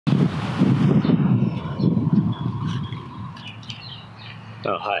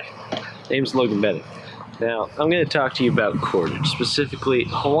Oh, hi. Name's Logan Bennett. Now, I'm going to talk to you about cordage, specifically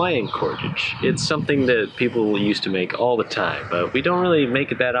Hawaiian cordage. It's something that people used to make all the time, but we don't really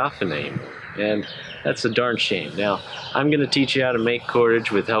make it that often anymore, and that's a darn shame. Now, I'm going to teach you how to make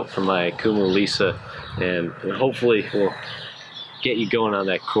cordage with help from my kumu Lisa, and hopefully we'll get you going on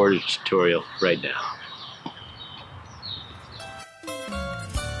that cordage tutorial right now.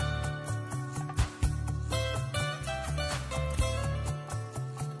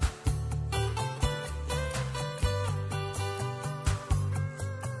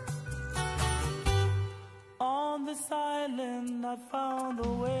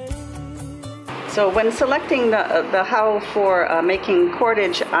 So when selecting the how for making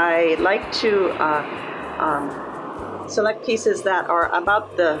cordage, I like to select pieces that are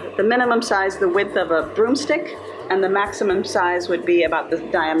about the minimum size, the width of a broomstick, and the maximum size would be about the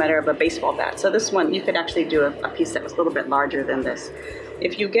diameter of a baseball bat. So this one, you could actually do a piece that was a little bit larger than this.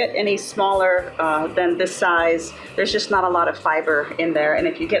 If you get any smaller than this size, there's just not a lot of fiber in there. And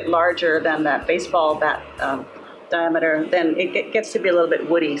if you get larger than that baseball bat diameter, then it gets to be a little bit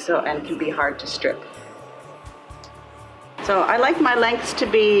woody, and can be hard to strip. So I like my lengths to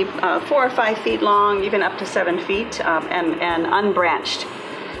be 4 or 5 feet long, even up to 7 feet, and unbranched,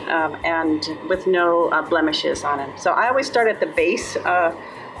 and with no blemishes on them. So I always start at the base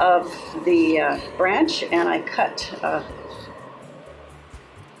of the branch, and I cut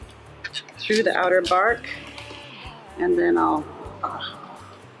through the outer bark, and then I'll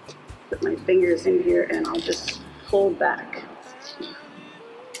put my fingers in here and I'll just pull back.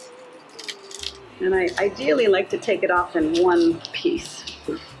 And I ideally like to take it off in one piece.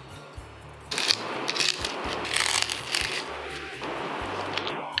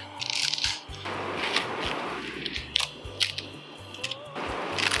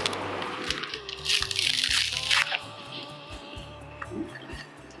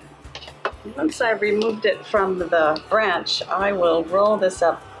 Once I've removed it from the branch, I will roll this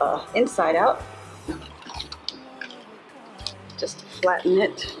up inside out, just to flatten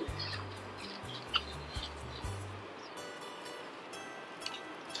it.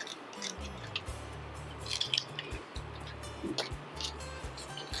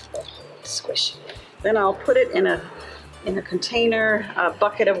 Squish. Then I'll put it in a container, a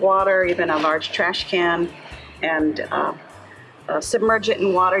bucket of water, even a large trash can, and submerge it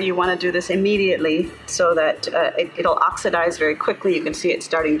in water. You want to do this immediately so that it'll oxidize very quickly. You can see it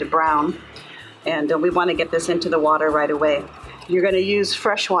starting to brown, and we want to get this into the water right away. You're going to use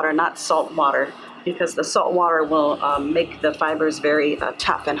fresh water, not salt water, because the salt water will make the fibers very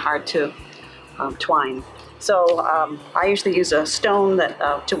tough and hard to twine. So I usually use a stone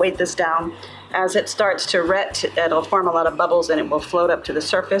to weight this down. As it starts to ret, it'll form a lot of bubbles and it will float up to the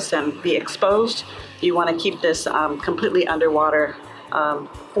surface and be exposed. You want to keep this completely underwater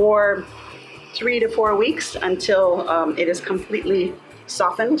for 3 to 4 weeks until it is completely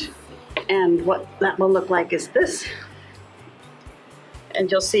softened. And what that will look like is this. And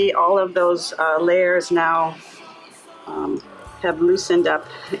you'll see all of those layers now have loosened up,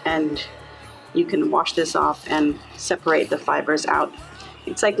 and you can wash this off and separate the fibers out.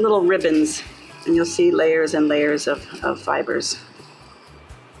 It's like little ribbons, and you'll see layers and layers of fibers.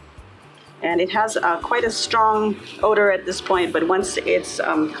 And it has quite a strong odor at this point, but once it's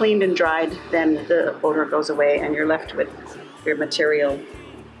cleaned and dried, then the odor goes away and you're left with your material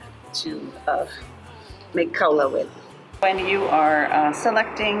to make kaula with. When you are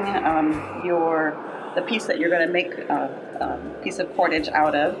selecting the piece that you're going to make a piece of cordage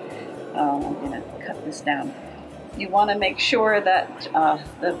out of, I'm going to cut this down. You want to make sure that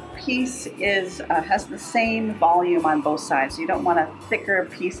the piece has the same volume on both sides. You don't want a thicker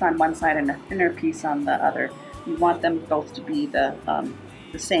piece on one side and a thinner piece on the other. You want them both to be the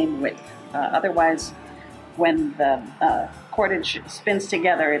same width. Otherwise, when the cordage spins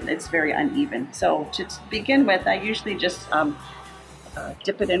together, it's very uneven. So to begin with, I usually just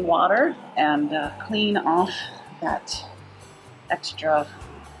dip it in water and clean off that extra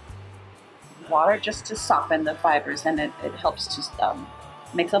water just to soften the fibers, and it helps to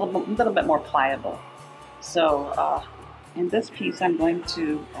makes it a little bit more pliable. So in this piece, I'm going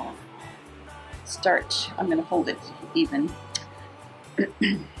to I'm going to fold it even,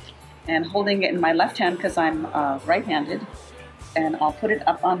 and holding it in my left hand because I'm right-handed, and I'll put it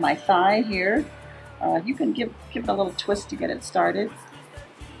up on my thigh here. You can give it a little twist to get it started.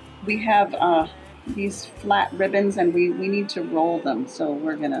 We have these flat ribbons, and we need to roll them, so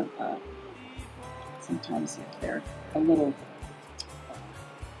we're going to sometimes if they're a little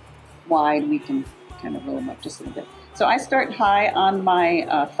wide, we can kind of roll them up just a little bit. So I start high on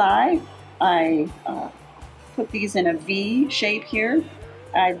my thigh. I put these in a V shape here,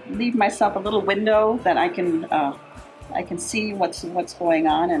 I leave myself a little window that I can see what's going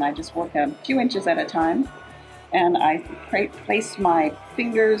on, and I just work a few inches at a time. And I place my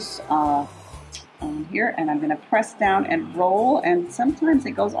fingers on here, and I'm going to press down and roll, and sometimes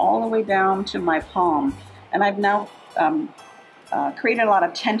it goes all the way down to my palm. And I've now created a lot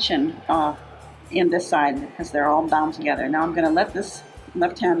of tension in this side because they're all bound together. Now I'm going to let this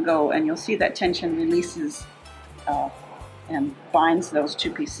left hand go, and you'll see that tension releases and binds those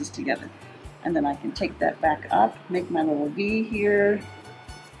two pieces together. And then I can take that back up, make my little V here,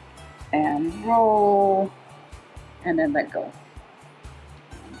 and roll, and then let go.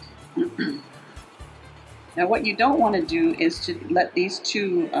 Now what you don't want to do is to let these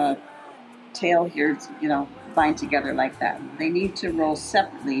two tail here, bind together like that. They need to roll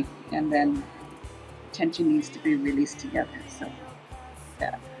separately, and then tension needs to be released together. So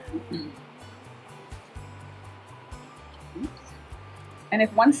that. And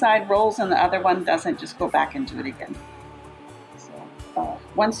if one side rolls and the other one doesn't, just go back and do it again. So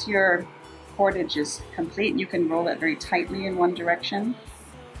once your cordage is complete, you can roll it very tightly in one direction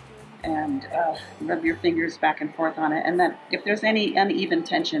and rub your fingers back and forth on it. And then if there's any uneven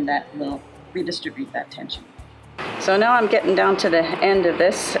tension, that will redistribute that tension. So now I'm getting down to the end of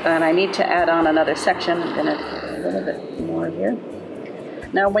this, and I need to add on another section. I'm going to do a little bit more here.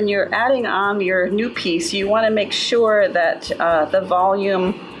 Now when you're adding on your new piece, you want to make sure that the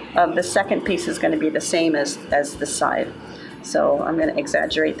volume of the second piece is going to be the same as the side. So I'm going to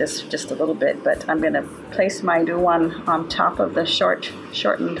exaggerate this just a little bit, but I'm going to place my new one on top of the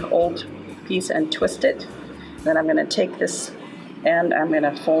shortened old piece and twist it. Then I'm going to take this and I'm going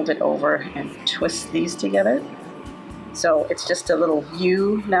to fold it over and twist these together. So it's just a little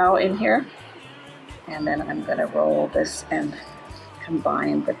U now in here. And then I'm going to roll this and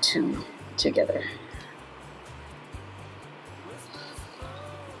combine the two together.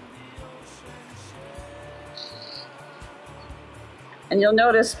 And you'll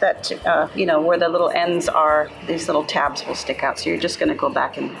notice that, where the little ends are, these little tabs will stick out. So you're just going to go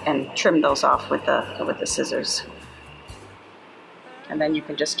back and trim those off with the scissors. And then you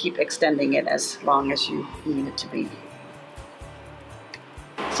can just keep extending it as long as you need it to be.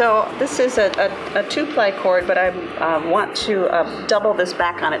 So this is a 2-ply cord, but I want to double this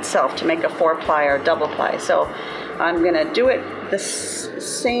back on itself to make a 4-ply or double ply. So I'm going to do it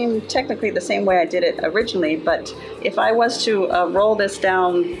technically the same way I did it originally, but if I was to roll this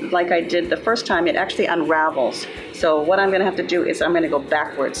down like I did the first time, it actually unravels. So what I'm going to have to do is I'm going to go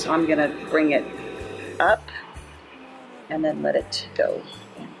backwards. So I'm going to bring it up and then let it go.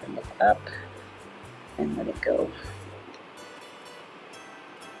 And bring it up and let it go.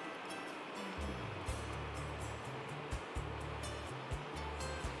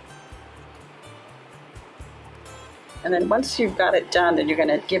 And then once you've got it done, then you're going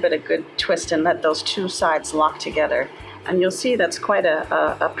to give it a good twist and let those two sides lock together. And you'll see that's quite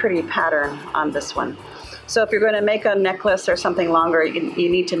a pretty pattern on this one. So if you're going to make a necklace or something longer, you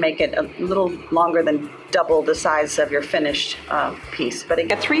need to make it a little longer than double the size of your finished piece. But a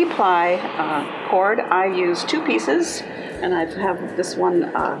 3-ply cord, I use 2 pieces, and I have this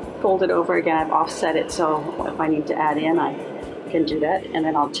one folded over again. I've offset it, so if I need to add in, I can do that. And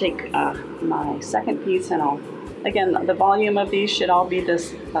then I'll take my second piece and again, the volume of these should all be the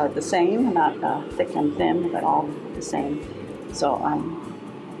same, not thick and thin, but all the same. So I'm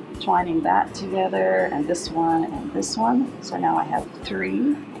twining that together, and this one and this one. So now I have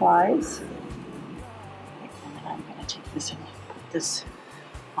 3 plies. And then I'm going to take this and put this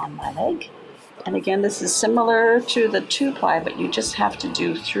on my leg. And again, this is similar to the 2-ply, but you just have to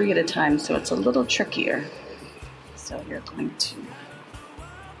do 3 at a time, so it's a little trickier. So you're going to...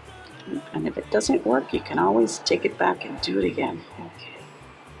 And if it doesn't work, you can always take it back and do it again. Okay.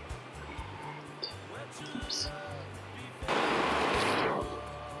 And, oops.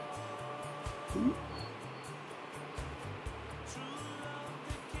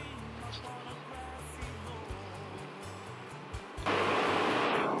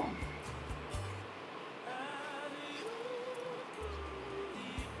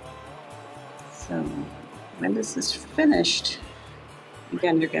 So when this is finished,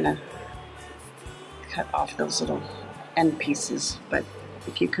 again, you're going to cut off those little end pieces, but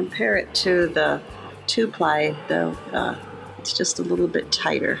if you compare it to the 2-ply, it's just a little bit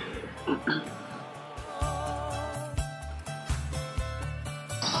tighter.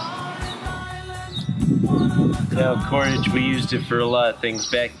 Now, cordage, we used it for a lot of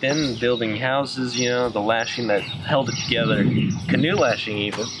things back then, building houses, the lashing that held it together, canoe lashing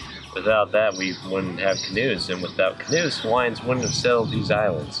even. Without that, we wouldn't have canoes, and without canoes, Hawaiians wouldn't have settled these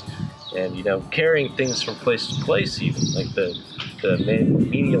islands. And carrying things from place to place, even like the the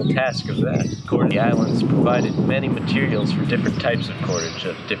menial task of that. Cordage Islands provided many materials for different types of cordage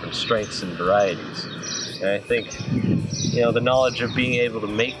of different strengths and varieties. And I think, the knowledge of being able to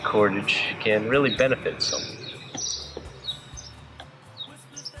make cordage can really benefit someone.